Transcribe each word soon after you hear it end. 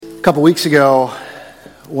A couple weeks ago,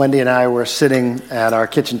 Wendy and I were sitting at our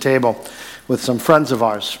kitchen table with some friends of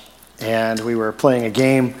ours, and we were playing a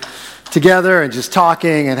game together and just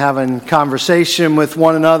talking and having conversation with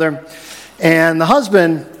one another. And the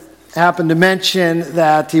husband happened to mention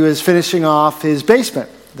that he was finishing off his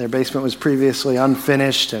basement. Their basement was previously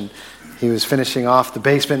unfinished, and he was finishing off the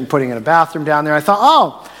basement and putting in a bathroom down there. I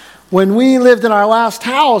thought, when we lived in our last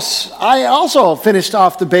house, I also finished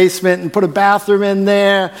off the basement and put a bathroom in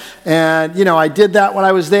there. And, I did that when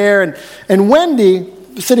I was there. And Wendy,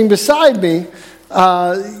 sitting beside me,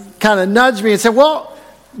 kind of nudged me and said, well,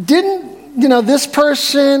 didn't, this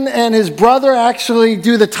person and his brother actually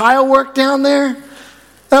do the tile work down there? And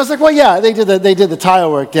I was like, well, yeah, they did the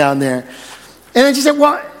tile work down there. And then she said,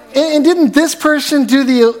 well, and didn't this person do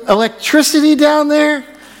the electricity down there?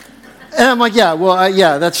 And I'm like,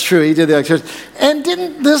 yeah, that's true. He did the electricity. And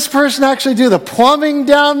didn't this person actually do the plumbing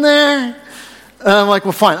down there? And I'm like,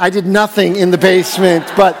 well, fine. I did nothing in the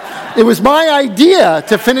basement, but it was my idea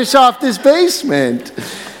to finish off this basement,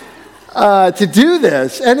 to do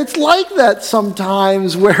this. And it's like that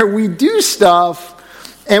sometimes where we do stuff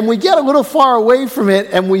and we get a little far away from it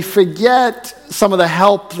and we forget some of the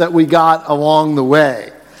help that we got along the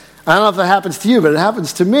way. I don't know if that happens to you, but it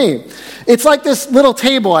happens to me. It's like this little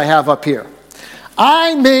table I have up here.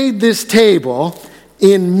 I made this table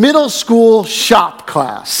in middle school shop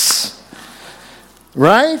class.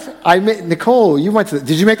 Right? Nicole, did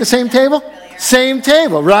you make the same table? Same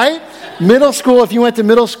table, right? Middle school, if you went to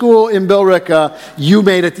middle school in Billerica,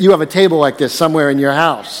 you have a table like this somewhere in your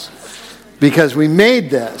house. Because we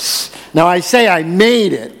made this. Now I say I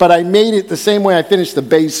made it, but I made it the same way I finished the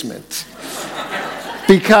basement.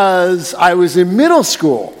 Because I was in middle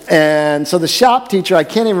school, and so the shop teacher, I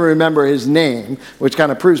can't even remember his name, which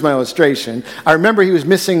kind of proves my illustration. I remember he was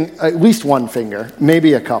missing at least one finger,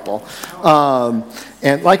 maybe a couple.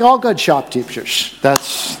 And like all good shop teachers,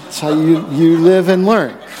 that's how you live and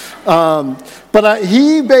learn. But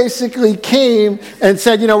he basically came and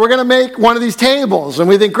said, we're going to make one of these tables. And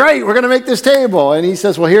we think, great, we're going to make this table. And he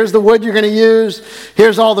says, well, here's the wood you're going to use.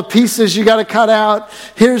 Here's all the pieces you got to cut out.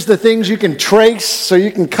 Here's the things you can trace so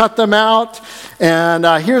you can cut them out. And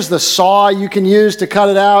here's the saw you can use to cut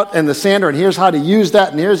it out and the sander. And here's how to use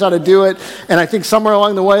that and here's how to do it. And I think somewhere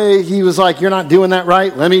along the way, he was like, you're not doing that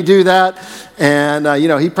right. Let me do that. And,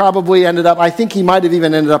 he probably I think he might have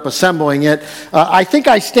even ended up assembling it. I think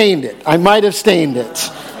I stained it. I might have stained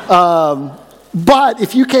it. But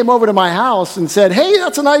if you came over to my house and said, hey,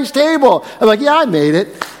 that's a nice table. I'm like, yeah, I made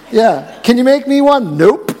it. Yeah. Can you make me one?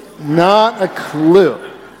 Nope. Not a clue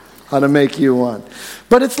how to make you one.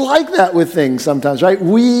 But it's like that with things sometimes, right?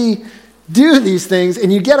 We do these things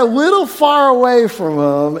and you get a little far away from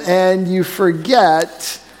them and you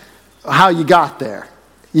forget how you got there.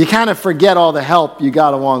 You kind of forget all the help you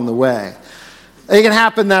got along the way. It can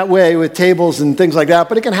happen that way with tables and things like that,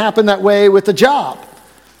 but it can happen that way with a job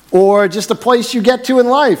or just a place you get to in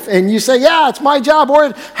life. And you say, yeah, it's my job. Or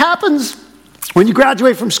it happens when you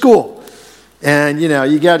graduate from school. And,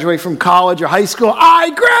 you graduate from college or high school.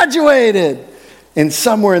 I graduated! And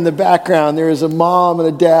somewhere in the background, there is a mom and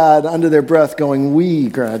a dad under their breath going, we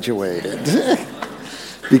graduated.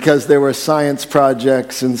 Because there were science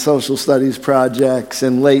projects and social studies projects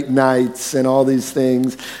and late nights and all these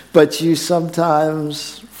things. But you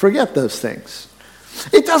sometimes forget those things.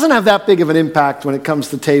 It doesn't have that big of an impact when it comes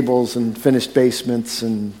to tables and finished basements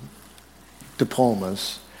and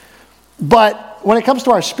diplomas. But when it comes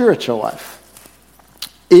to our spiritual life,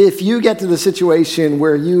 if you get to the situation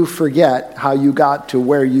where you forget how you got to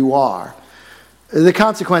where you are, the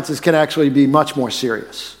consequences can actually be much more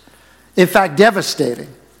serious. In fact, devastating.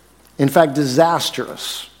 In fact,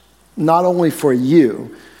 disastrous. Not only for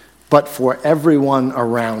you, but for everyone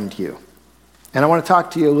around you. And I want to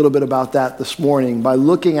talk to you a little bit about that this morning by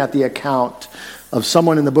looking at the account of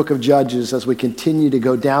someone in the book of Judges as we continue to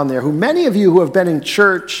go down there, who many of you who have been in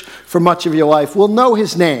church for much of your life will know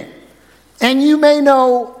his name. And you may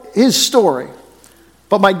know his story.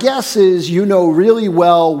 But my guess is you know really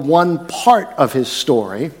well one part of his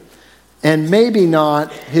story and maybe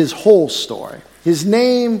not his whole story. His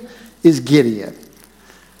name is Gideon.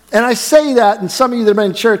 And I say that, and some of you that have been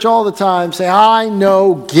in church all the time say, I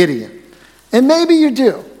know Gideon. And maybe you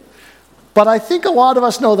do. But I think a lot of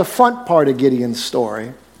us know the front part of Gideon's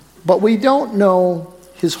story, but we don't know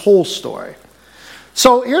his whole story.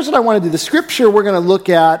 So here's what I want to do. The scripture we're going to look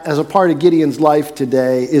at as a part of Gideon's life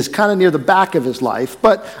today is kind of near the back of his life,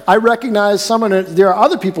 but I recognize there are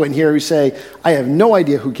other people in here who say, I have no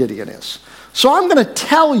idea who Gideon is. So I'm going to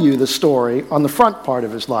tell you the story on the front part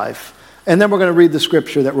of his life, And then we're going to read the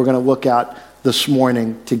scripture that we're going to look at this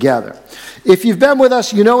morning together. If you've been with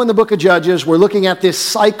us, you know in the book of Judges, we're looking at this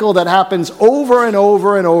cycle that happens over and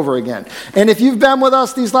over and over again. And if you've been with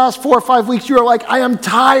us these last 4 or 5 weeks, you're like, I am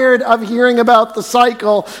tired of hearing about the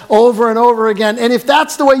cycle over and over again. And if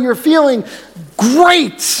that's the way you're feeling,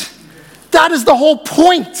 great. That is the whole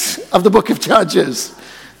point of the book of Judges.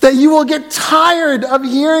 That you will get tired of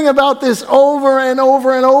hearing about this over and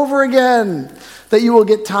over and over again. That you will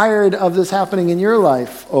get tired of this happening in your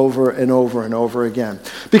life over and over and over again.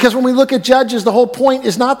 Because when we look at Judges, the whole point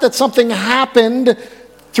is not that something happened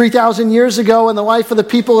 3,000 years ago in the life of the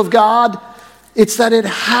people of God. It's that it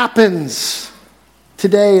happens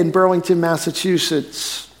today in Burlington,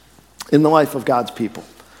 Massachusetts, in the life of God's people.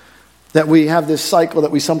 That we have this cycle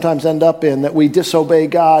that we sometimes end up in, that we disobey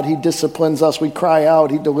God, He disciplines us, we cry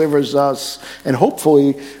out, He delivers us, and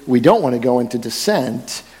hopefully we don't want to go into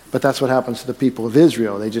dissent. But that's what happens to the people of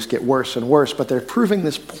Israel. They just get worse and worse. But they're proving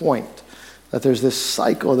this point, that there's this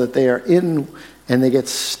cycle that they are in and they get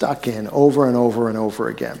stuck in over and over and over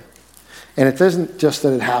again. And it isn't just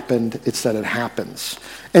that it happened, it's that it happens.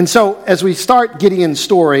 And so as we start Gideon's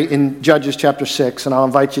story in Judges chapter 6, and I'll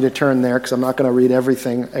invite you to turn there because I'm not going to read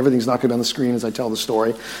everything. Everything's not going to be on the screen as I tell the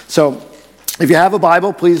story. So if you have a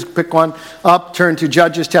Bible, please pick one up, turn to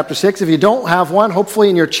Judges chapter 6. If you don't have one, hopefully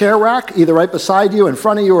in your chair rack, either right beside you, in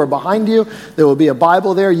front of you, or behind you, there will be a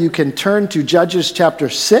Bible there. You can turn to Judges chapter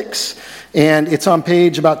 6, and it's on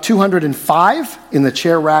page about 205 in the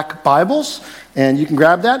chair rack Bibles, and you can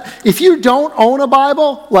grab that. If you don't own a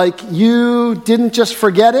Bible, like you didn't just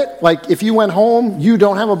forget it, like if you went home, you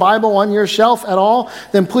don't have a Bible on your shelf at all,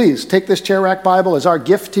 then please take this chair rack Bible as our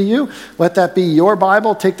gift to you. Let that be your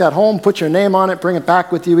Bible. Take that home, put your name on it, bring it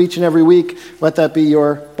back with you each and every week. Let that be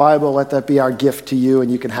your Bible. Let that be our gift to you, and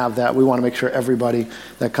you can have that. We want to make sure everybody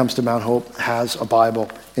that comes to Mount Hope has a Bible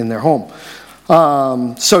in their home.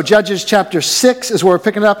 So Judges chapter 6 is where we're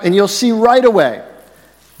picking it up, and you'll see right away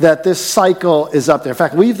that this cycle is up there. In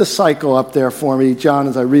fact, leave the cycle up there for me, John,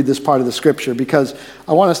 as I read this part of the scripture, because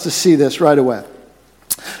I want us to see this right away.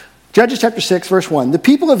 Judges chapter 6, verse 1. The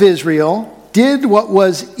people of Israel did what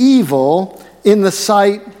was evil in the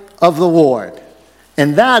sight of the Lord,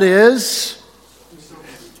 and that is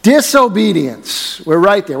disobedience. We're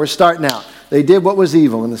right there. We're starting out. They did what was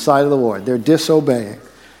evil in the sight of the Lord. They're disobeying.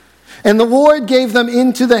 And the Lord gave them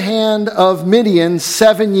into the hand of Midian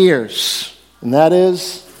 7 years, and that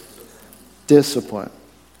is discipline.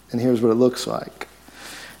 And here's what it looks like.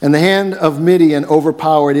 And the hand of Midian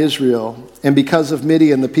overpowered Israel, and because of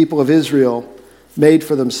Midian, the people of Israel made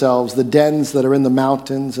for themselves the dens that are in the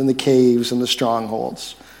mountains and the caves and the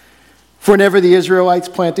strongholds. For whenever the Israelites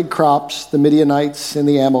planted crops, the Midianites and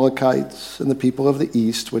the Amalekites and the people of the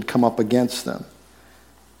east would come up against them.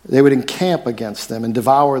 They would encamp against them and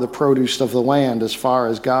devour the produce of the land as far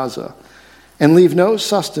as Gaza, and leave no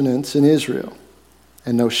sustenance in Israel,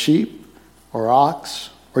 and no sheep or ox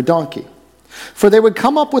or donkey. For they would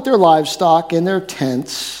come up with their livestock in their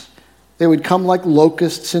tents. They would come like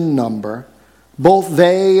locusts in number. Both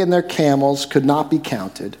they and their camels could not be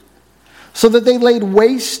counted, so that they laid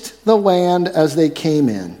waste the land as they came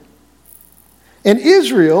in. And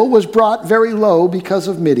Israel was brought very low because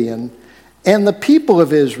of Midian, and the people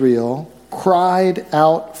of Israel cried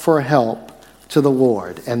out for help to the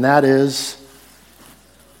Lord, and that is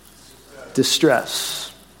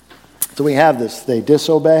distress. So we have this. They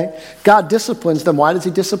disobey. God disciplines them. Why does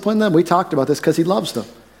He discipline them? We talked about this because He loves them.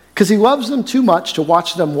 Because He loves them too much to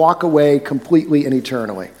watch them walk away completely and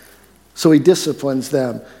eternally. So He disciplines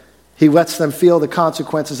them. He lets them feel the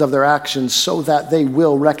consequences of their actions so that they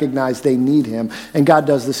will recognize they need Him. And God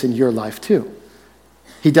does this in your life too.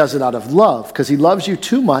 He does it out of love because He loves you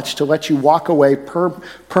too much to let you walk away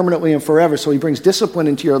permanently and forever. So He brings discipline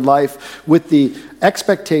into your life with the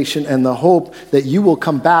expectation and the hope that you will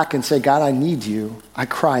come back and say, God, I need you. I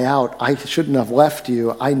cry out. I shouldn't have left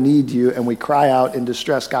you. I need you. And we cry out in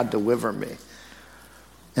distress, God, deliver me.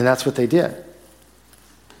 And that's what they did.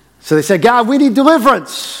 So they said, God, we need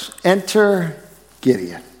deliverance. Enter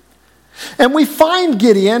Gideon. And we find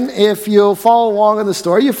Gideon, if you'll follow along in the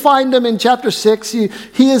story, you find him in chapter 6. He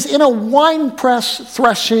is in a wine press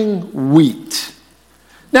threshing wheat.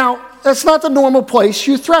 Now, that's not the normal place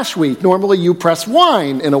you thresh wheat. Normally you press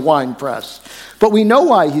wine in a wine press. But we know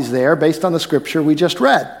why he's there based on the scripture we just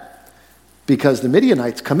read. Because the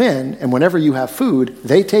Midianites come in, and whenever you have food,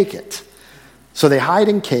 they take it. So they hide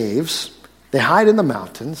in caves, they hide in the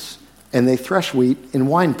mountains, and they thresh wheat in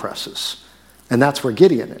wine presses. And that's where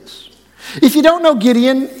Gideon is. If you don't know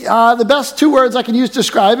Gideon, the best 2 words I can use to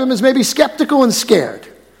describe him is maybe skeptical and scared.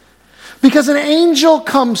 Because an angel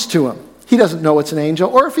comes to him. he doesn't know it's an angel.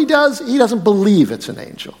 Or if he does, he doesn't believe it's an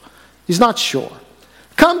angel. He's not sure.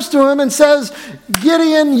 Comes to him and says,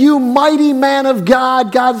 Gideon, you mighty man of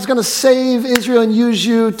God, God is going to save Israel and use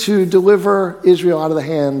you to deliver Israel out of the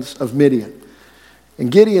hands of Midian. And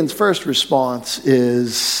Gideon's first response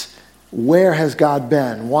is, where has God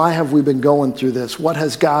been? Why have we been going through this? What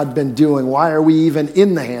has God been doing? Why are we even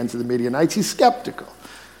in the hands of the Midianites? He's skeptical.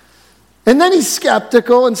 And then he's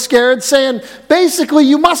skeptical and scared, saying, basically,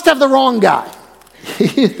 you must have the wrong guy.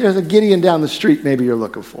 There's a Gideon down the street maybe you're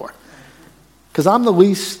looking for. Because I'm the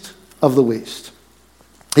least of the least.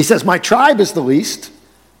 He says, my tribe is the least,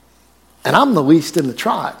 and I'm the least in the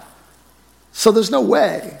tribe. So there's no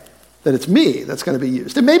way that it's me that's going to be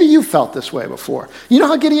used. And maybe you felt this way before. You know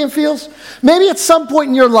how Gideon feels? Maybe at some point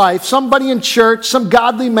in your life, somebody in church, some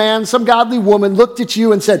godly man, some godly woman looked at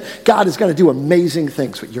you and said, God is going to do amazing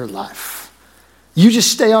things with your life. You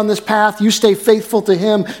just stay on this path. You stay faithful to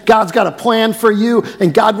him. God's got a plan for you.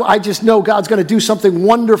 And God, I just know God's going to do something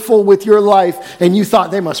wonderful with your life. And you thought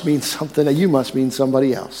they must mean something, and you must mean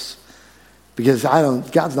somebody else. Because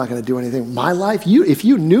God's not going to do anything with my life. If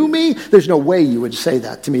you knew me, there's no way you would say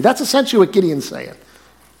that to me. That's essentially what Gideon's saying.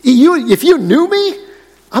 If you knew me,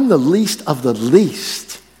 I'm the least of the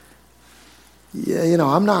least. Yeah,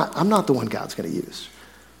 I'm not the one God's going to use.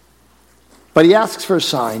 But he asks for a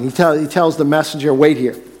sign. He tells the messenger, wait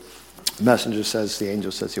here. The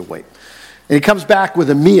angel says he'll wait. And he comes back with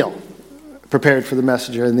a meal prepared for the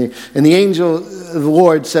messenger. And the angel, the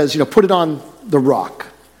Lord says, put it on the rock.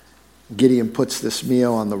 Gideon puts this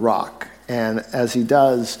meal on the rock. And as he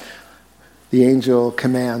does, the angel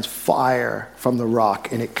commands fire from the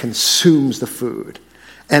rock, and it consumes the food.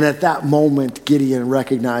 And at that moment, Gideon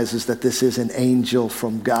recognizes that this is an angel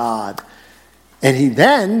from God. And he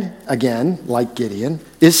then, again, like Gideon,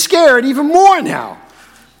 is scared even more now.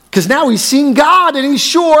 Because now he's seen God, and he's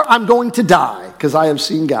sure, I'm going to die because I have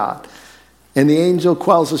seen God. And the angel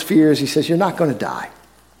quells his fears. He says, you're not going to die.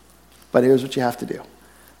 But here's what you have to do.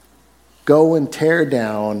 Go and tear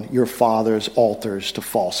down your father's altars to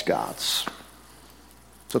false gods.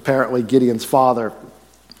 So apparently Gideon's father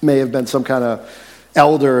may have been some kind of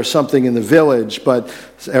elder or something in the village,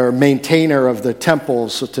 or maintainer of the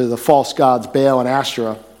temples to the false gods Baal and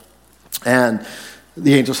Asherah. And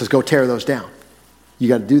the angel says, go tear those down. You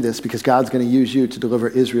got to do this because God's going to use you to deliver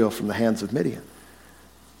Israel from the hands of Midian.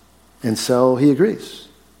 And so he agrees.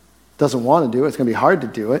 Doesn't want to do it. It's going to be hard to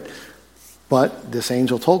do it. But this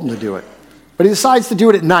angel told him to do it. But he decides to do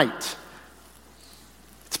it at night.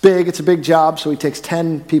 It's a big job, so he takes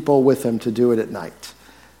 10 people with him to do it at night.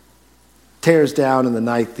 Tears down in the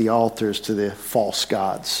night the altars to the false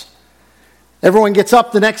gods. Everyone gets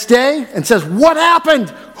up the next day and says, what happened?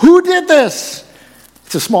 Who did this?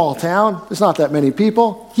 It's a small town. There's not that many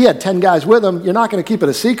people. He had 10 guys with him. You're not going to keep it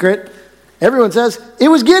a secret. Everyone says, it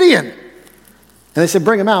was Gideon. And they said,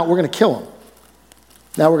 bring him out. We're going to kill him.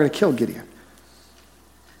 Now we're going to kill Gideon.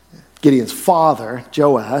 Gideon's father,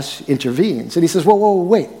 Joash, intervenes. And he says, whoa,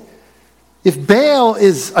 wait. If Baal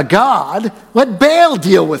is a god, let Baal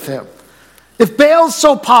deal with him. If Baal's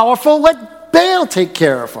so powerful, let Baal take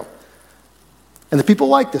care of him. And the people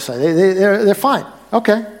like this. They're fine.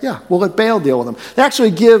 Okay, yeah, we'll let Baal deal with him. They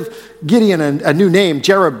actually give Gideon a new name,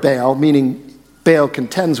 Jerubbaal, meaning Baal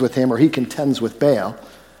contends with him, or he contends with Baal.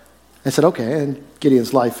 They said, okay, and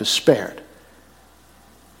Gideon's life is spared.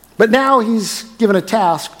 But now he's given a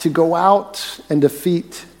task to go out and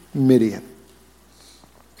defeat Midian.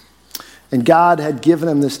 And God had given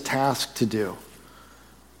him this task to do.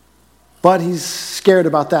 But he's scared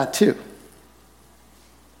about that too.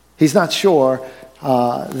 He's not sure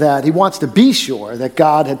that he wants to be sure that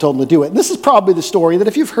God had told him to do it. And this is probably the story that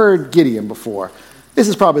if you've heard Gideon before, this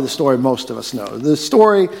is probably the story most of us know. The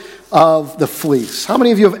story of the fleece. How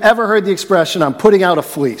many of you have ever heard the expression, I'm putting out a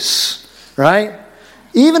fleece, right?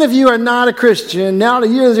 Even if you are not a Christian, now that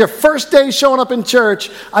you're your first day showing up in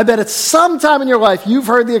church, I bet at some time in your life you've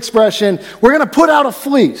heard the expression, we're going to put out a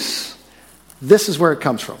fleece. This is where it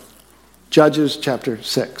comes from. Judges chapter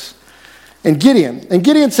 6. And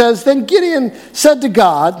Gideon says, then Gideon said to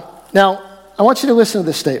God, now I want you to listen to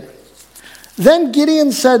this statement. Then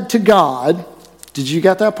Gideon said to God, did you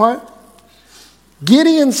get that part?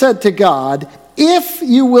 Gideon said to God, if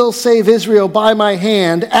you will save Israel by my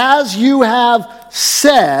hand, as you have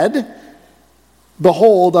said,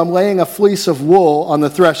 behold, I'm laying a fleece of wool on the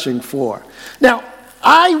threshing floor. Now,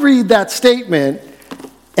 I read that statement,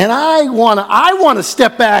 and I want to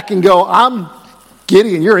step back and go, I'm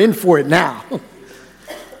Gideon, you're in for it now.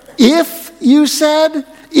 If you said,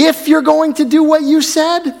 if you're going to do what you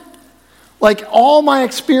said, like all my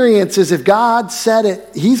experience is if God said it,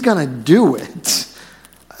 he's going to do it.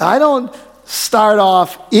 I don't start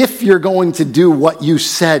off, if you're going to do what you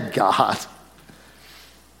said, God.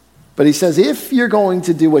 But he says, if you're going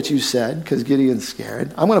to do what you said, because Gideon's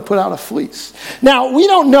scared, I'm going to put out a fleece. Now, we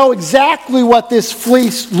don't know exactly what this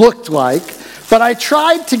fleece looked like, but I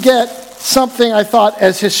tried to get something I thought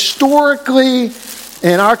as historically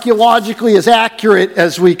and archaeologically as accurate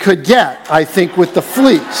as we could get, I think, with the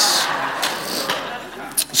fleece.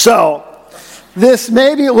 So,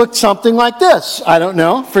 maybe it looked something like this. I don't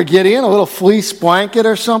know, for Gideon, a little fleece blanket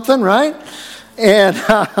or something, right? And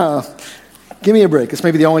give me a break. This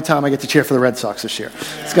may be the only time I get to cheer for the Red Sox this year.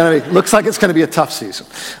 Looks like it's going to be a tough season.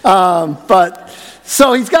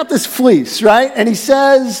 So he's got this fleece, right? And he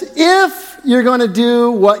says, if you're going to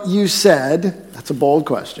do what you said, that's a bold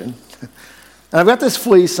question. And I've got this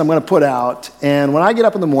fleece I'm going to put out, and when I get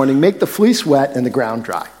up in the morning, make the fleece wet and the ground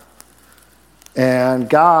dry. And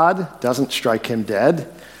God doesn't strike him dead.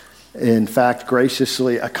 In fact,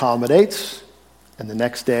 graciously accommodates. And the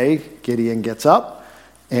next day, Gideon gets up,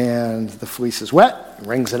 and the fleece is wet,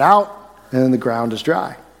 wrings it out, and then the ground is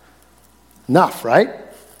dry. Enough, right?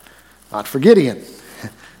 Not for Gideon.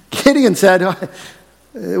 Gideon said,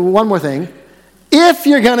 one more thing. If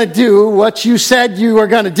you're going to do what you said you were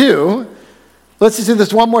going to do, let's just do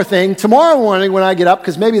this one more thing. Tomorrow morning when I get up,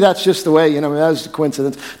 because maybe that's just the way, that was a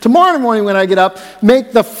coincidence. Tomorrow morning when I get up,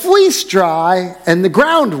 make the fleece dry and the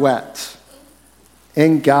ground wet.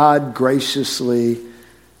 And God graciously,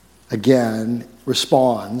 again,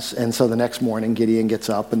 responds. And so the next morning, Gideon gets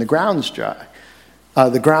up and the ground's dry.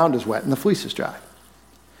 The ground is wet and the fleece is dry.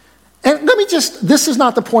 And this is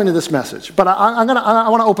not the point of this message, but I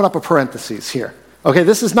want to open up a parenthesis here. Okay,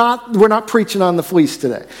 we're not preaching on the fleece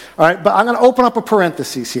today. All right, but I'm going to open up a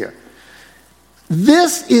parenthesis here.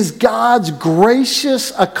 This is God's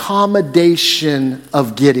gracious accommodation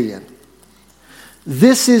of Gideon.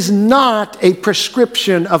 This is not a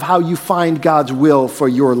prescription of how you find God's will for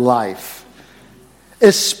your life.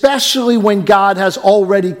 Especially when God has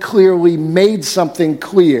already clearly made something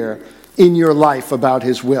clear in your life about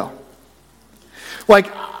his will.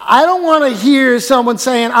 Like, I don't want to hear someone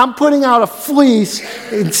saying, I'm putting out a fleece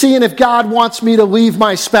and seeing if God wants me to leave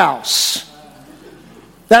my spouse.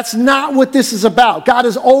 That's not what this is about. God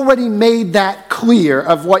has already made that clear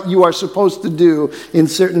of what you are supposed to do in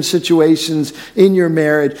certain situations in your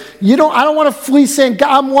marriage. I don't want a fleece saying,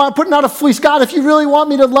 God, I'm putting out a fleece. God, if you really want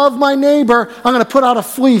me to love my neighbor, I'm going to put out a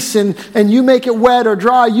fleece and you make it wet or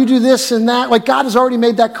dry. You do this and that. Like, God has already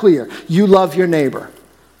made that clear. You love your neighbor.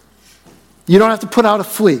 You don't have to put out a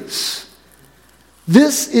fleece.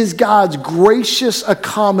 This is God's gracious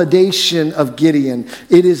accommodation of Gideon.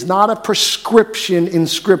 It is not a prescription in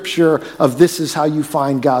Scripture of this is how you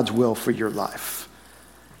find God's will for your life.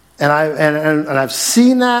 And I've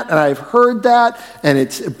seen that and I've heard that,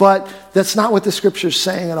 but that's not what the Scripture is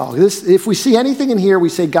saying at all. If we see anything in here, we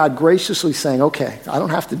say God graciously saying, okay, I don't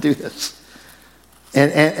have to do this.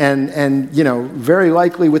 And very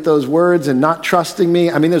likely with those words and not trusting me.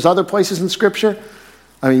 I mean, there's other places in Scripture.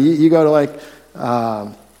 I mean, you go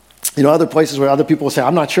to other places where other people will say,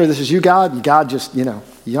 I'm not sure this is you, God. And God just, you're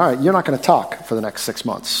not going to talk for the next 6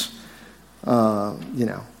 months.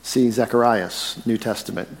 See Zechariah's New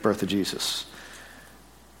Testament, birth of Jesus.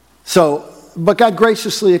 But God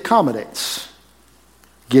graciously accommodates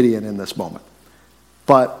Gideon in this moment.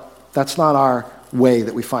 But that's not our way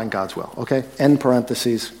that we find God's will, okay? End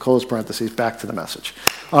parentheses, close parentheses, back to the message.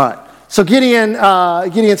 All right, so Gideon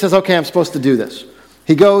says, okay, I'm supposed to do this.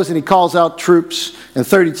 He goes and he calls out troops, and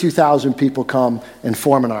 32,000 people come and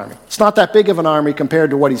form an army. It's not that big of an army compared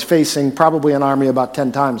to what he's facing, probably an army about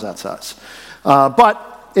 10 times that size.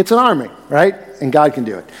 But it's an army, right? And God can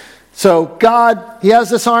do it. So he has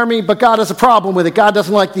this army, but God has a problem with it. God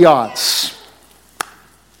doesn't like the odds.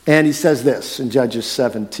 And he says this in Judges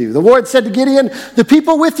 7:2. The Lord said to Gideon, the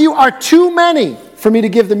people with you are too many for me to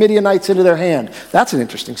give the Midianites into their hand. That's an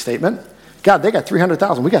interesting statement. God, they got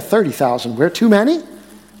 300,000. We got 30,000. We're too many?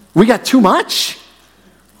 We got too much?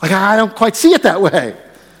 Like, I don't quite see it that way.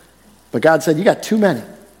 But God said, you got too many.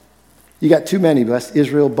 You got too many, lest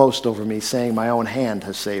Israel boast over me, saying, my own hand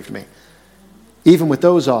has saved me. Even with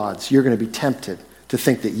those odds, you're going to be tempted to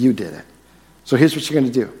think that you did it. So here's what you're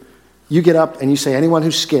going to do. You get up and you say, anyone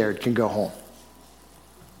who's scared can go home.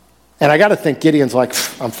 And I got to think Gideon's like,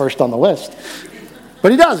 I'm first on the list.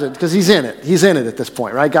 But he doesn't, because he's in it. He's in it at this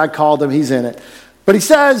point, right? God called him, he's in it. But he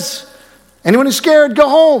says, anyone who's scared, go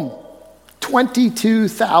home.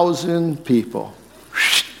 22,000 people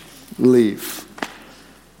leave.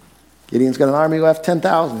 Gideon's got an army left,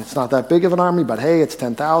 10,000. It's not that big of an army, but hey, it's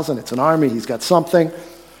 10,000. It's an army. He's got something.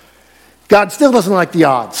 God still doesn't like the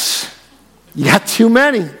odds. You got too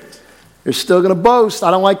many. You're still going to boast.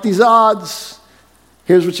 I don't like these odds.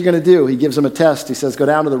 Here's what you're going to do. He gives them a test. He says, go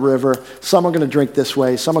down to the river. Some are going to drink this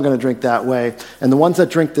way. Some are going to drink that way. And the ones that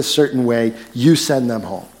drink this certain way, you send them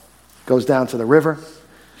home. Goes down to the river.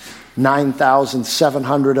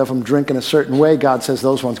 9,700 of them drink in a certain way. God says,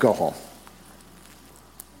 those ones go home.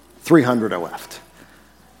 300 are left.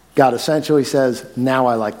 God essentially says, now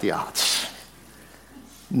I like the odds.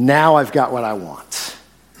 Now I've got what I want.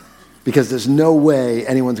 Because there's no way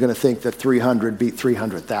anyone's going to think that 300 beat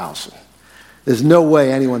 300,000. There's no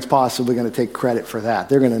way anyone's possibly going to take credit for that.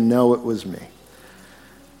 They're going to know it was me.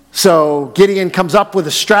 So Gideon comes up with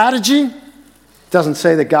a strategy. It doesn't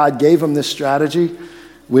say that God gave him this strategy.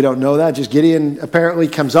 We don't know that. Just Gideon apparently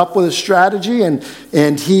comes up with a strategy, and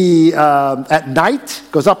he, at night,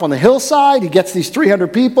 goes up on the hillside. He gets these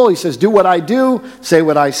 300 people. He says, do what I do, say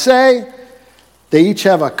what I say. They each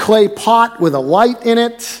have a clay pot with a light in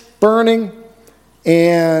it, burning,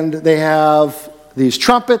 and they have these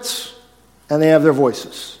trumpets, and they have their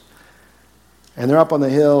voices. And they're up on the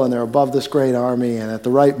hill, and they're above this great army, and at the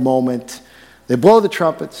right moment, they blow the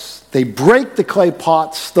trumpets, they break the clay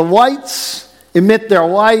pots, the lights emit their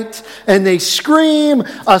light, and they scream,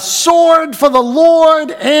 a sword for the Lord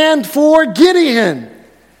and for Gideon.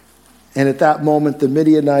 And at that moment, the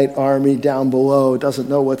Midianite army down below doesn't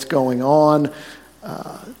know what's going on.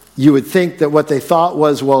 You would think that what they thought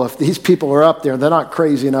was, well, if these people are up there, they're not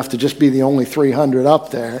crazy enough to just be the only 300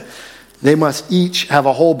 up there. They must each have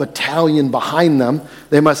a whole battalion behind them.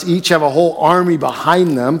 They must each have a whole army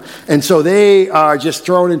behind them. And so they are just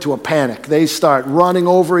thrown into a panic. They start running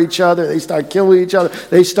over each other. They start killing each other.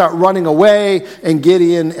 They start running away. And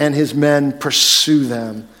Gideon and his men pursue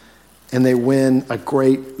them. And they win a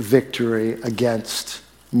great victory against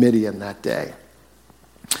Midian that day.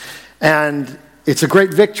 And it's a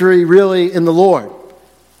great victory really in the Lord.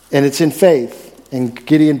 And it's in faith. And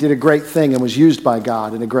Gideon did a great thing and was used by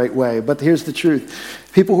God in a great way. But here's the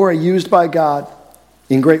truth. People who are used by God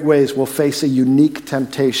in great ways will face a unique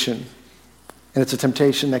temptation. And it's a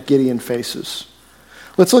temptation that Gideon faces.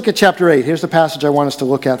 Let's look at chapter 8. Here's the passage I want us to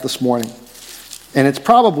look at this morning. And it's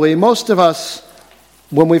probably, most of us,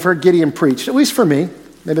 when we've heard Gideon preach, at least for me,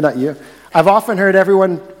 maybe not you, I've often heard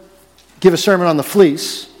everyone give a sermon on the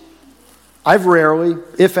fleece. I've rarely,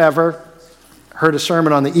 if ever, heard a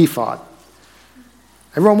sermon on the ephod.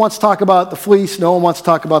 Everyone wants to talk about the fleece. No one wants to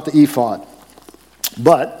talk about the ephod.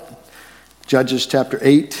 But Judges chapter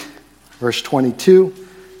 8, verse 22,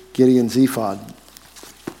 Gideon's ephod.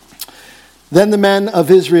 Then the men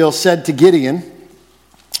of Israel said to Gideon,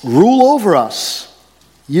 rule over us,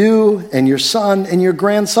 you and your son and your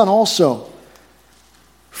grandson also.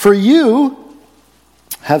 For you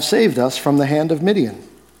have saved us from the hand of Midian.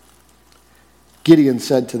 Gideon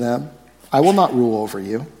said to them, I will not rule over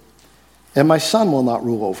you. And my son will not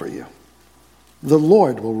rule over you. The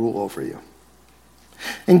Lord will rule over you.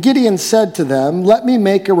 And Gideon said to them, let me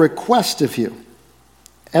make a request of you.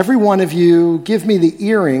 Every one of you give me the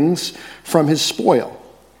earrings from his spoil.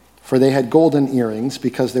 For they had golden earrings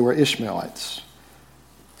because they were Ishmaelites.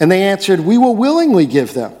 And they answered, we will willingly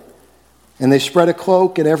give them. And they spread a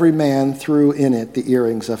cloak, and every man threw in it the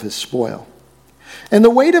earrings of his spoil. And the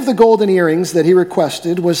weight of the golden earrings that he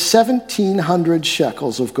requested was 1,700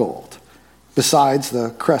 shekels of gold. Besides the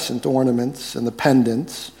crescent ornaments and the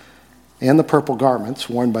pendants and the purple garments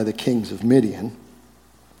worn by the kings of Midian,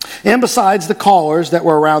 and besides the collars that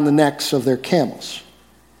were around the necks of their camels.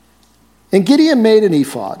 And Gideon made an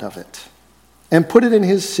ephod of it and put it in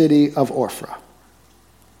his city of Ophrah.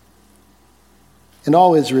 And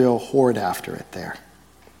all Israel whored after it there.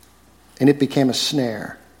 And it became a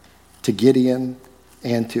snare to Gideon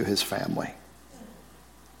and to his family.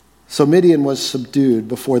 So Midian was subdued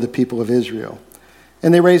before the people of Israel,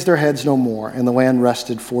 and they raised their heads no more, and the land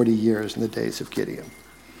rested 40 years in the days of Gideon.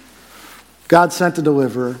 God sent a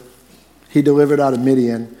deliverer. He delivered out of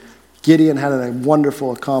Midian. Gideon had a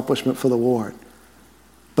wonderful accomplishment for the Lord.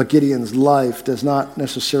 But Gideon's life does not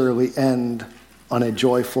necessarily end on a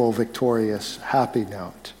joyful, victorious, happy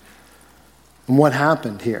note. And what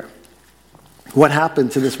happened here? What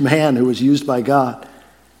happened to this man who was used by God?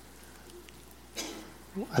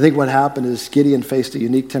 I think what happened is Gideon faced a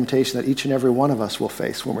unique temptation that each and every one of us will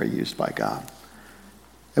face when we're used by God.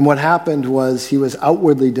 And what happened was he was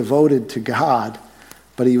outwardly devoted to God,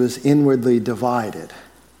 but he was inwardly divided.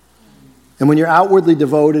 And when you're outwardly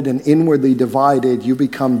devoted and inwardly divided, you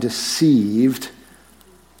become deceived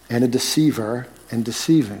and a deceiver and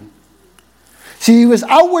deceiving. See, he was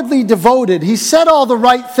outwardly devoted. He said all the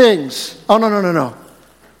right things. Oh, no.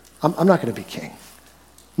 I'm not going to be king.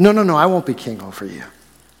 No, I won't be king over you.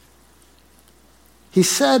 He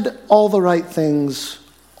said all the right things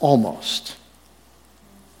almost.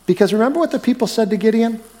 Because remember what the people said to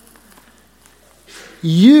Gideon?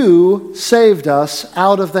 You saved us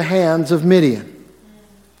out of the hands of Midian.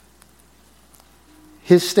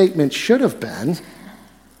 His statement should have been,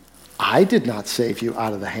 I did not save you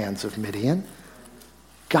out of the hands of Midian.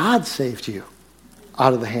 God saved you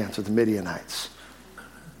out of the hands of the Midianites.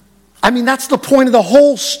 I mean, that's the point of the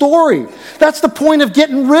whole story. That's the point of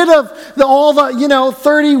getting rid of all the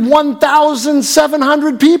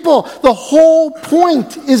 31,700 people. The whole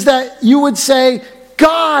point is that you would say,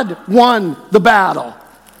 God won the battle.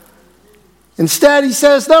 Instead, he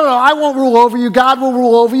says, no, I won't rule over you. God will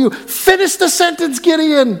rule over you. Finish the sentence,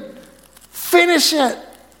 Gideon. Finish it.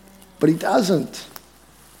 But he doesn't.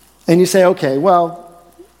 And you say, okay, well,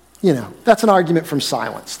 that's an argument from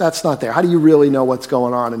silence. That's not there. How do you really know what's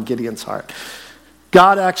going on in Gideon's heart?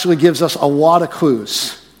 God actually gives us a lot of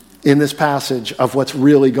clues in this passage of what's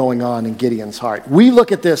really going on in Gideon's heart. We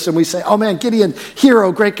look at this and we say, oh man, Gideon,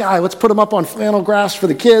 hero, great guy. Let's put him up on flannel grass for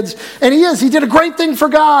the kids. And he is. He did a great thing for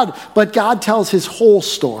God. But God tells his whole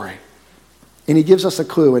story. And he gives us a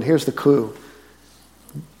clue. And here's the clue.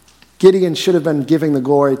 Gideon should have been giving the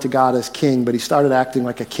glory to God as king, but he started acting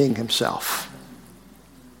like a king himself.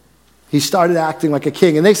 He started acting like a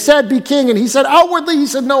king. And they said, be king. And he said, outwardly, he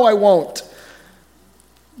said, no, I won't.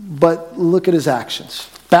 But look at his actions.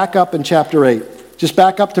 Back up in chapter 8. Just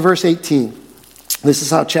back up to verse 18. This is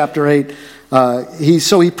how chapter 8,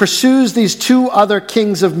 he pursues these two other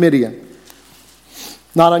kings of Midian.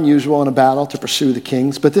 Not unusual in a battle to pursue the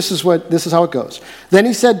kings, but this is how it goes. Then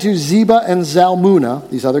he said to Zebah and Zalmunna,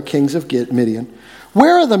 these other kings of Midian,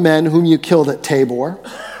 where are the men whom you killed at Tabor?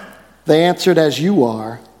 They answered, as you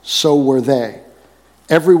are, so were they.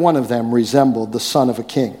 Every one of them resembled the son of a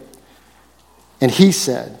king. And he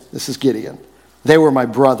said, this is Gideon, they were my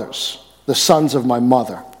brothers, the sons of my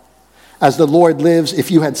mother. As the Lord lives, if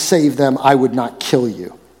you had saved them, I would not kill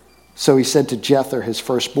you. So he said to Jether, his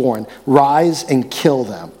firstborn, rise and kill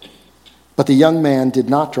them. But the young man did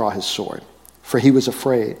not draw his sword, for he was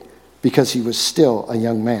afraid, because he was still a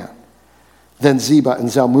young man. Then Zebah and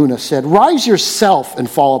Zalmunna said, rise yourself and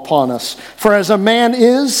fall upon us, for as a man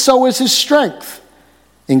is, so is his strength.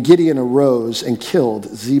 And Gideon arose and killed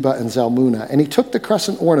Zebah and Zalmunna, and he took the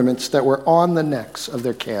crescent ornaments that were on the necks of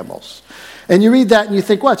their camels. And you read that and you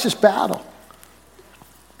think, well, it's just battle.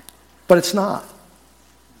 But it's not.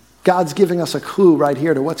 God's giving us a clue right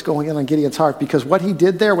here to what's going on in Gideon's heart, because what he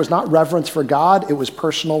did there was not reverence for God, it was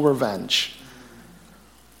personal revenge.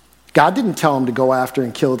 God didn't tell him to go after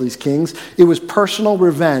and kill these kings. It was personal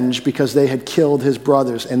revenge because they had killed his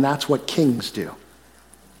brothers, and that's what kings do.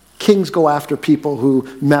 Kings go after people who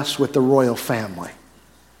mess with the royal family.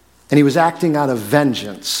 And he was acting out of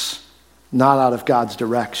vengeance, not out of God's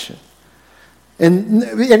direction.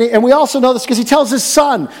 And we also know this because he tells his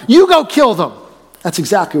son, you go kill them. That's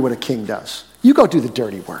exactly what a king does. You go do the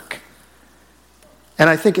dirty work. And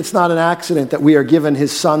I think it's not an accident that we are given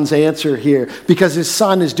his son's answer here, because his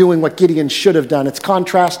son is doing what Gideon should have done. It's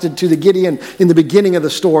contrasted to the Gideon in the beginning of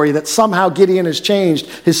the story, that somehow Gideon has changed.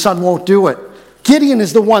 His son won't do it. Gideon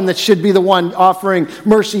is the one that should be the one offering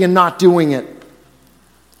mercy and not doing it.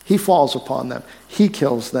 He falls upon them. He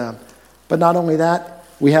kills them. But not only that,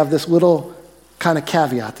 we have this little kind of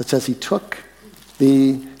caveat that says he took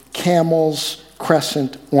the camels'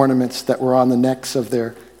 crescent ornaments that were on the necks of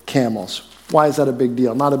their camels. Why is that a big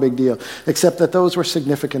deal? Not a big deal, except that those were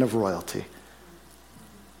significant of royalty.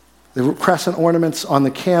 The crescent ornaments on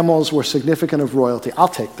the camels were significant of royalty. I'll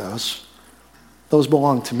take those. Those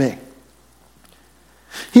belong to me.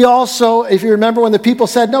 He also, if you remember when the people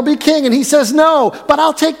said, no, be king, and he says, no, but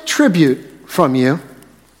I'll take tribute from you.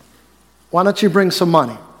 Why don't you bring some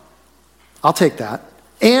money? I'll take that.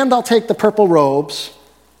 And I'll take the purple robes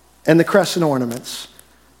and the crescent ornaments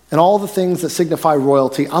and all the things that signify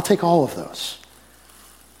royalty. I'll take all of those.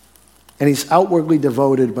 And he's outwardly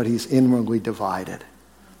devoted, but he's inwardly divided.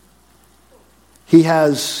 He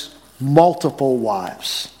has multiple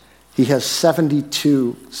wives. He has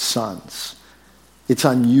 72 sons. It's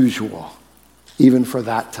unusual, even for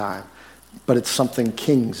that time, but it's something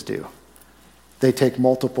kings do. They take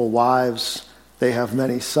multiple wives. They have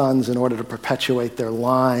many sons in order to perpetuate their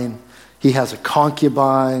line. He has a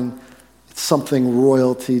concubine. It's something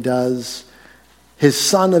royalty does. His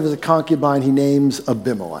son of his concubine he names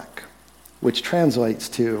Abimelech, which translates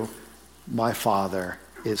to, my father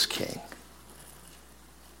is king.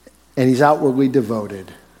 And he's outwardly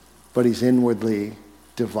devoted, but he's inwardly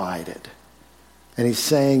divided. And he's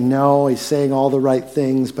saying no, he's saying all the right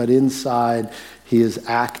things, but inside he is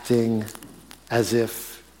acting as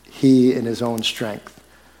if he, in his own strength,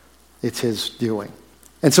 it's his doing.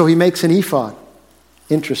 And so he makes an ephod.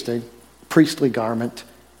 Interesting. Priestly garment.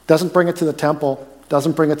 Doesn't bring it to the temple.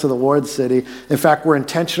 Doesn't bring it to the Lord's city. In fact, we're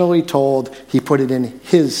intentionally told he put it in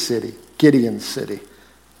his city, Gideon's city.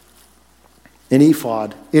 An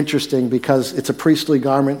ephod, interesting because it's a priestly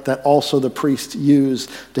garment that also the priests use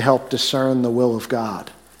to help discern the will of God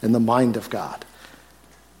and the mind of God.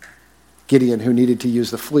 Gideon, who needed to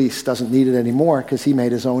use the fleece, doesn't need it anymore because he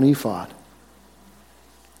made his own ephod.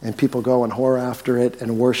 And people go and whore after it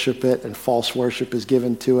and worship it, and false worship is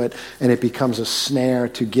given to it, and it becomes a snare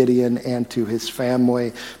to Gideon and to his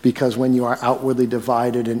family, because when you are outwardly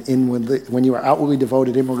divided and when you are outwardly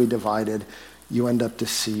devoted, inwardly divided, you end up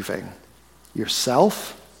deceiving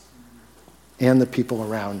yourself and the people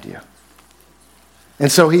around you.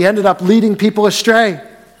 And so he ended up leading people astray.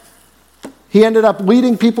 He ended up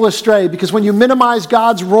leading people astray because when you minimize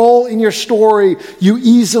God's role in your story, you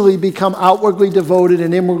easily become outwardly devoted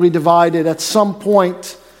and inwardly divided. At some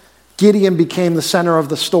point, Gideon became the center of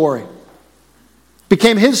the story.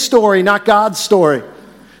 Became his story, not God's story.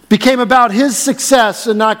 Became about his success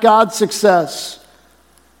and not God's success.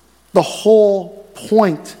 The whole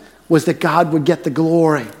point was that God would get the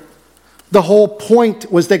glory. The whole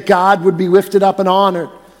point was that God would be lifted up and honored.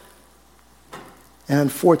 And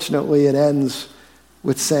unfortunately, it ends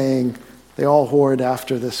with saying they all whored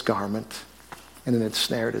after this garment, and it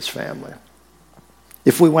ensnared his family.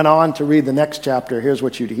 If we went on to read the next chapter, here's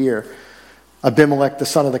what you'd hear. Abimelech, the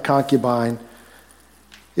son of the concubine,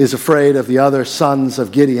 is afraid of the other sons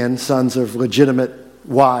of Gideon, sons of legitimate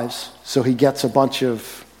wives. So he gets a bunch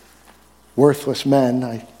of worthless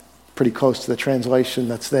men, pretty close to the translation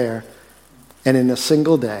that's there. And in a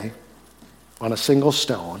single day, on a single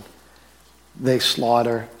stone, they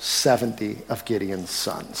slaughter 70 of Gideon's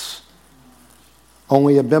sons.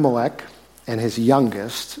 Only Abimelech and his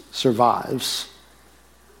youngest survives.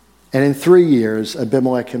 And in 3 years,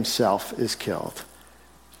 Abimelech himself is killed.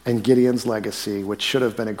 And Gideon's legacy, which should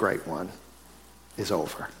have been a great one, is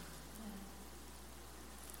over.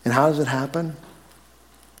 And how does it happen?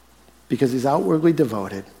 Because he's outwardly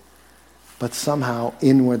devoted, but somehow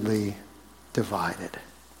inwardly divided.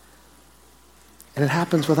 And it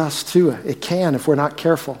happens with us too. It can if we're not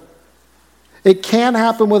careful. It can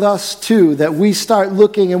happen with us too, that we start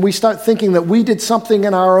looking and we start thinking that we did something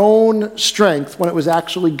in our own strength when it was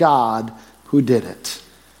actually God who did it.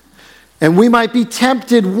 And we might be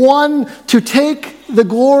tempted, one, to take the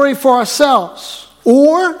glory for ourselves.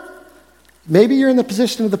 Or maybe you're in the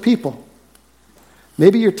position of the people.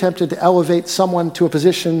 Maybe you're tempted to elevate someone to a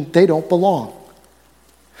position they don't belong.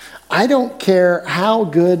 I don't care how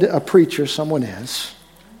good a preacher someone is,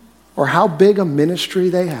 or how big a ministry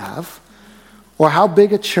they have, or how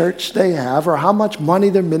big a church they have, or how much money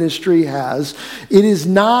their ministry has. It is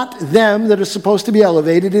not them that are supposed to be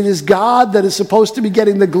elevated. It is God that is supposed to be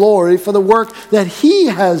getting the glory for the work that he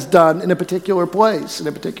has done in a particular place, in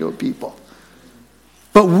a particular people.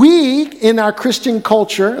 But we, in our Christian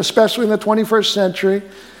culture, especially in the 21st century,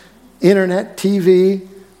 internet, TV,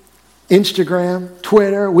 Instagram,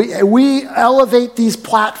 Twitter, we elevate these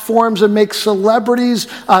platforms and make celebrities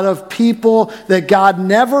out of people that God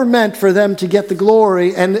never meant for them to get the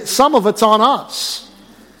glory, and some of it's on us.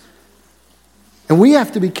 And we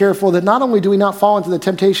have to be careful that not only do we not fall into the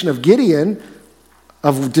temptation of Gideon,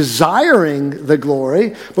 of desiring the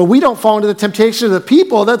glory, but we don't fall into the temptation of the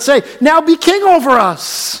people that say, now be king over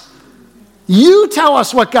us. You tell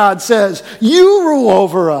us what God says. You rule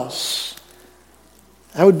over us.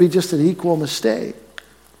 That would be just an equal mistake.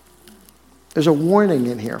 There's a warning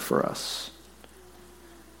in here for us.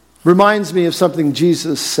 Reminds me of something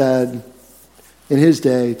Jesus said in his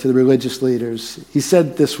day to the religious leaders. He said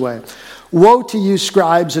it this way, "Woe to you,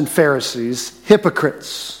 scribes and Pharisees,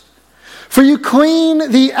 hypocrites! For you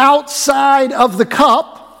clean the outside of the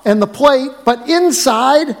cup and the plate, but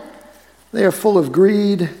inside they are full of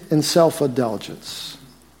greed and self-indulgence."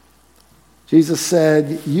 Jesus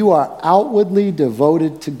said, you are outwardly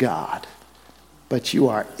devoted to God, but you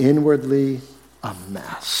are inwardly a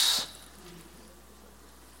mess.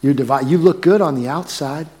 You look good on the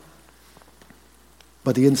outside,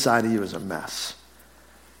 but the inside of you is a mess.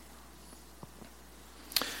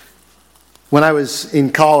 When I was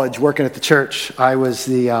in college working at the church, I was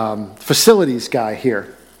the facilities guy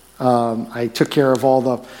here. I took care of all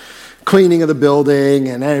the cleaning of the building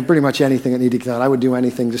and pretty much anything that needed to be done. I would do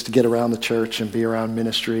anything just to get around the church and be around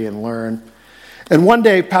ministry and learn. And one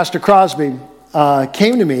day, Pastor Crosby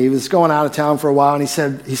came to me. He was going out of town for a while, and he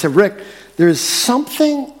said, Rick, there's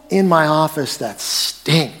something in my office that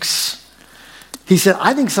stinks. He said,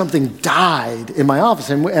 I think something died in my office.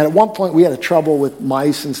 And at one point, we had a trouble with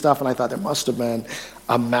mice and stuff, and I thought there must have been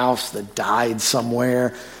a mouse that died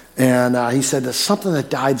somewhere. And he said, there's something that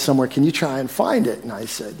died somewhere. Can you try and find it? And I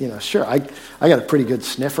said, sure. I got a pretty good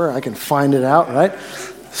sniffer. I can find it out, right?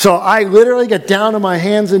 So I literally get down on my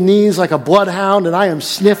hands and knees like a bloodhound, and I am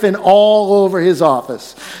sniffing all over his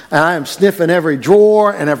office. And I am sniffing every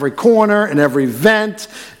drawer and every corner and every vent,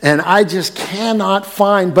 and I just cannot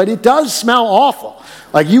find, but it does smell awful.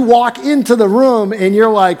 Like you walk into the room and you're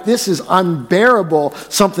like, this is unbearable.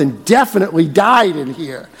 Something definitely died in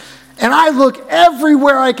here. And I look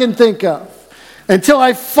everywhere I can think of until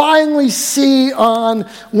I finally see on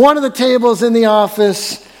one of the tables in the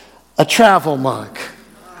office a travel mug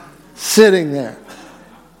sitting there.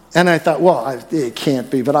 And I thought, well, it can't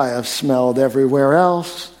be, but I have smelled everywhere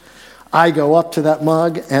else. I go up to that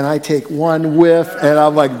mug and I take one whiff and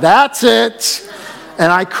I'm like, that's it.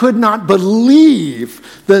 And I could not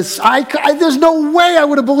believe this. There's no way I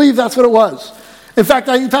would have believed that's what it was. In fact,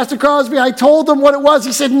 Pastor Crosby, I told him what it was.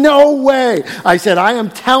 He said, no way. I said, I am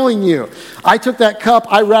telling you. I took that cup,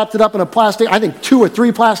 I wrapped it up in a plastic, I think 2 or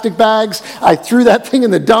 3 plastic bags. I threw that thing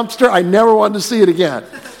in the dumpster. I never wanted to see it again.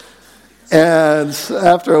 And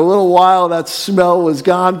after a little while, that smell was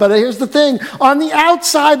gone. But here's the thing. On the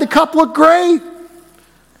outside, the cup looked great.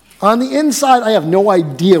 On the inside, I have no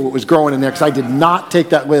idea what was growing in there because I did not take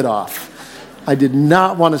that lid off. I did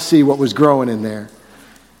not want to see what was growing in there.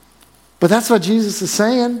 But that's what Jesus is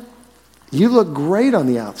saying. You look great on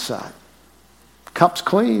the outside. Cup's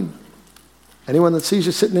clean. Anyone that sees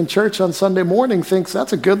you sitting in church on Sunday morning thinks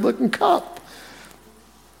that's a good-looking cup.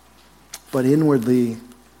 But inwardly,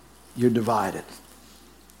 you're divided.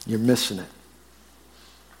 You're missing it.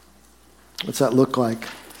 What's that look like?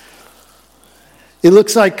 It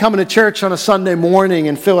looks like coming to church on a Sunday morning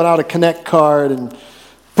and filling out a Connect card and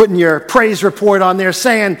putting your praise report on there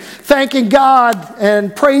saying, thanking God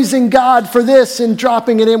and praising God for this and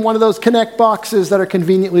dropping it in one of those Connect boxes that are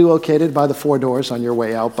conveniently located by the 4 doors on your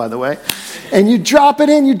way out, by the way. And you drop it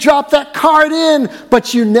in, you drop that card in,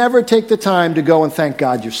 but you never take the time to go and thank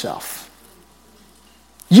God yourself.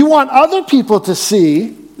 You want other people to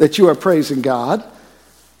see that you are praising God,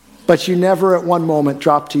 but you never at one moment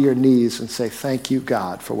drop to your knees and say, thank you,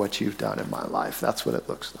 God, for what you've done in my life. That's what it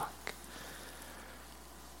looks like.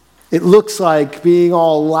 It looks like being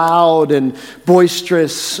all loud and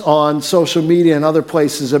boisterous on social media and other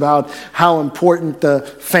places about how important the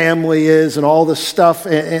family is and all this stuff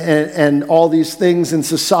and all these things in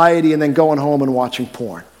society, and then going home and watching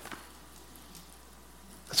porn.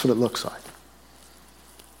 That's what it looks like.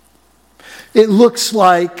 It looks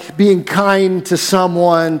like being kind to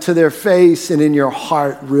someone to their face and in your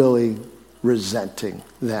heart really resenting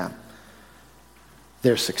them,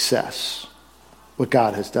 their success, what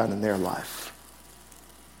God has done in their life.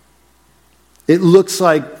 It looks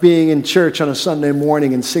like being in church on a Sunday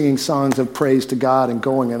morning and singing songs of praise to God and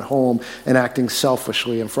going at home and acting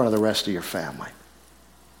selfishly in front of the rest of your family.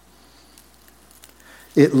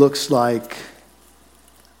 It looks like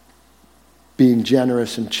being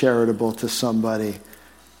generous and charitable to somebody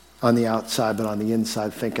on the outside, but on the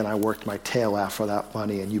inside thinking, I worked my tail off for that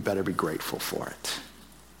money and you better be grateful for it.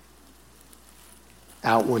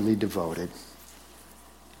 Outwardly devoted,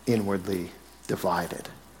 inwardly divided.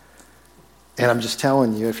 And I'm just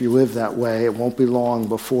telling you, if you live that way, it won't be long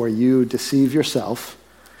before you deceive yourself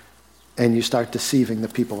and you start deceiving the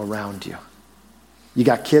people around you. You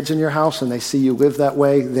got kids in your house and they see you live that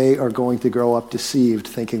way, they are going to grow up deceived,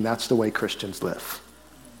 thinking that's the way Christians live.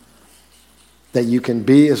 That you can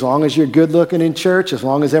be, as long as you're good looking in church, as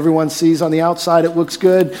long as everyone sees on the outside it looks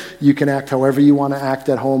good, you can act however you want to act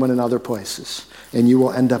at home and in other places. And you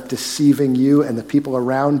will end up deceiving you and the people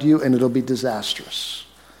around you, and it'll be disastrous.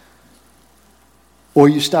 Or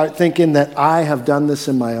you start thinking that I have done this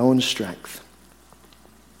in my own strength,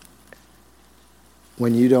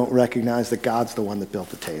 when you don't recognize that God's the one that built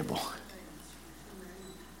the table.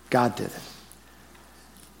 God did it.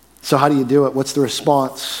 So how do you do it? What's the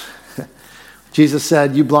response? Jesus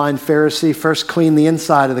said, you blind Pharisee, first clean the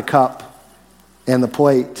inside of the cup and the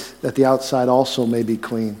plate, that the outside also may be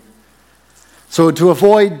clean. So to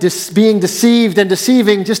avoid being deceived and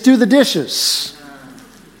deceiving, just do the dishes.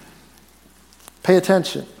 Pay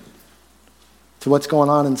attention to what's going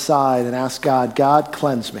on inside and ask God, God,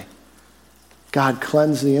 cleanse me. God,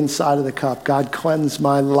 cleanse the inside of the cup. God, cleanse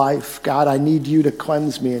my life. God, I need you to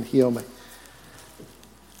cleanse me and heal me.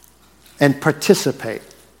 And participate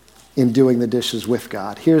in doing the dishes with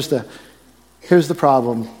God. Here's the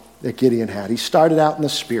problem that Gideon had. He started out in the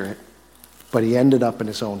Spirit, but he ended up in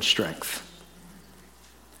his own strength.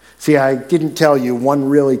 See, I didn't tell you one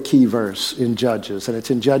really key verse in Judges, and it's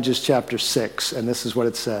in Judges chapter 6, and this is what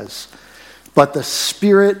it says. But the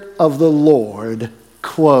Spirit of the Lord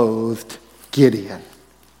clothed Gideon.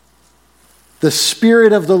 The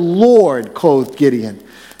Spirit of the Lord clothed Gideon.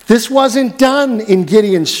 This wasn't done in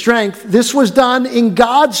Gideon's strength. This was done in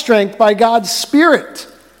God's strength by God's Spirit.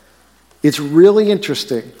 It's really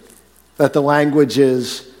interesting that the language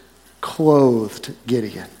is clothed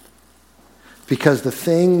Gideon. Because the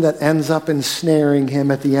thing that ends up ensnaring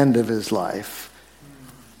him at the end of his life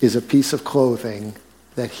is a piece of clothing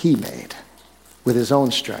that he made with his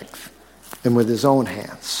own strength and with his own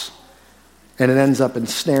hands. And it ends up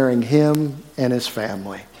ensnaring him and his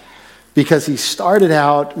family. Because he started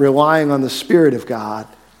out relying on the Spirit of God,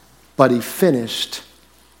 but he finished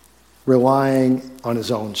relying on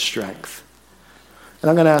his own strength. And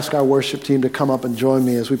I'm going to ask our worship team to come up and join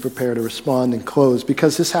me as we prepare to respond and close,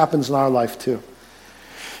 because this happens in our life too.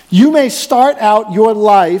 You may start out your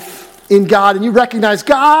life in God and you recognize,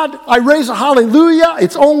 God, I raise a hallelujah.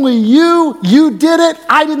 It's only you. You did it.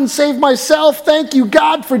 I didn't save myself. Thank you,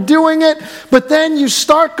 God, for doing it. But then you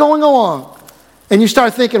start going along and you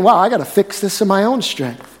start thinking, wow, I got to fix this in my own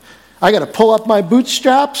strength. I got to pull up my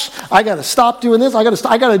bootstraps. I got to stop doing this.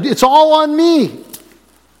 It's all on me.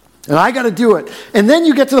 And I got to do it. And then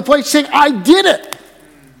you get to the place saying, I did it.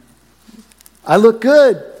 I look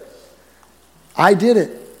good. I did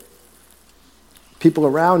it. People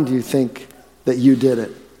around you think that you did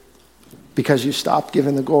it because you stopped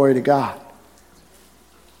giving the glory to God.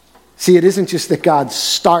 See, it isn't just that God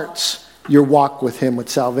starts your walk with him with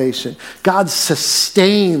salvation. God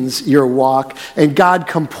sustains your walk and God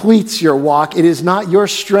completes your walk. It is not your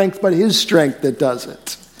strength, but his strength that does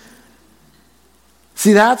it.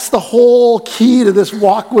 See, that's the whole key to this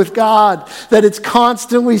walk with God, that it's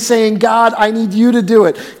constantly saying, God, I need you to do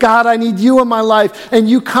it. God, I need you in my life. And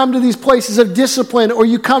you come to these places of discipline, or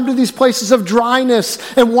you come to these places of dryness.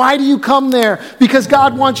 And why do you come there? Because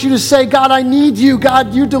God wants you to say, God, I need you.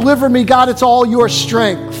 God, you deliver me. God, it's all your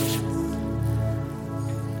strength.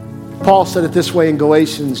 Paul said it this way in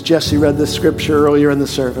Galatians. Jesse read this scripture earlier in the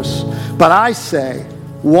service. But I say,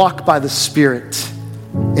 walk by the Spirit,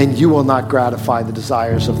 and you will not gratify the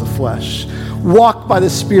desires of the flesh. Walk by the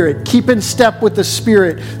Spirit. Keep in step with the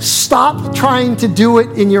Spirit. Stop trying to do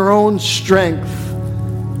it in your own strength.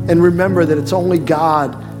 And remember that it's only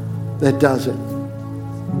God that does it.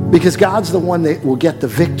 Because God's the one that will get the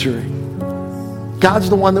victory. God's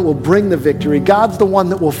the one that will bring the victory. God's the one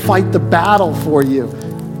that will fight the battle for you.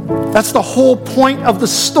 That's the whole point of the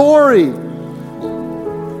story.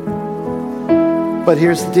 But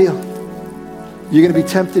here's the deal. You're going to be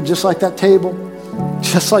tempted just like that table,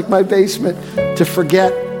 just like my basement, to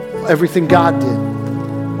forget everything God did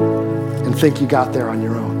and think you got there on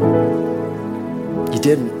your own. You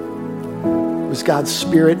didn't. It was God's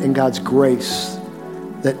Spirit and God's grace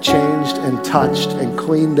that changed and touched and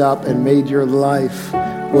cleaned up and made your life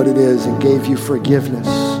what it is and gave you forgiveness.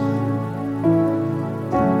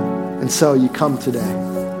 And so you come today.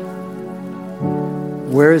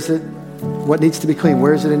 Where is it? What needs to be clean?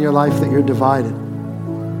 Where is it in your life that you're divided?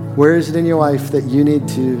 Where is it in your life that you need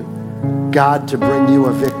God to bring you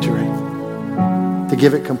a victory, to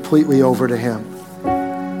give it completely over to him?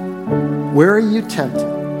 Where are you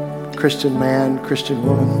tempted, Christian man, Christian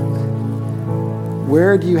woman?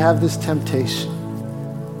 Where do you have this temptation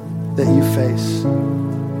that you face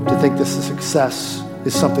to think this success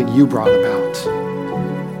is something you brought about,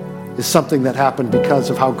 is something that happened because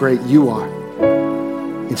of how great you are,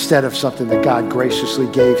 instead of something that God graciously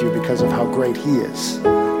gave you because of how great he is?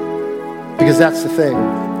 Because that's the thing.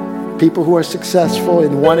 People who are successful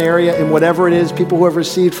in one area, in whatever it is, people who have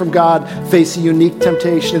received from God, face a unique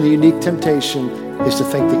temptation, and the unique temptation is to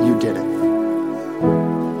think that you did it.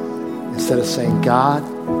 Instead of saying, God,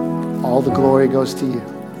 all the glory goes to you.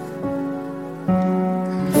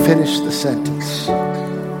 Finish the sentence.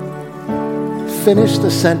 Finish the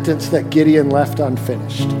sentence that Gideon left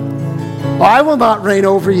unfinished. I will not reign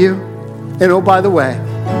over you. And oh, by the way,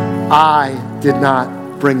 I did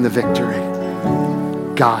not bring the victory.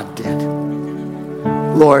 God did.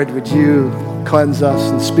 Lord, would you cleanse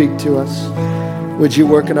us and speak to us? Would you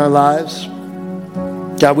work in our lives?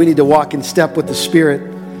 God, we need to walk in step with the Spirit,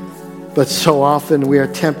 but so often we are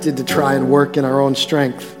tempted to try and work in our own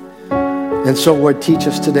strength. And so, Lord, teach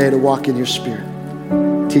us today to walk in your Spirit.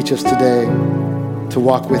 Teach us today to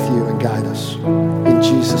walk with you and guide us. In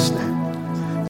Jesus' name.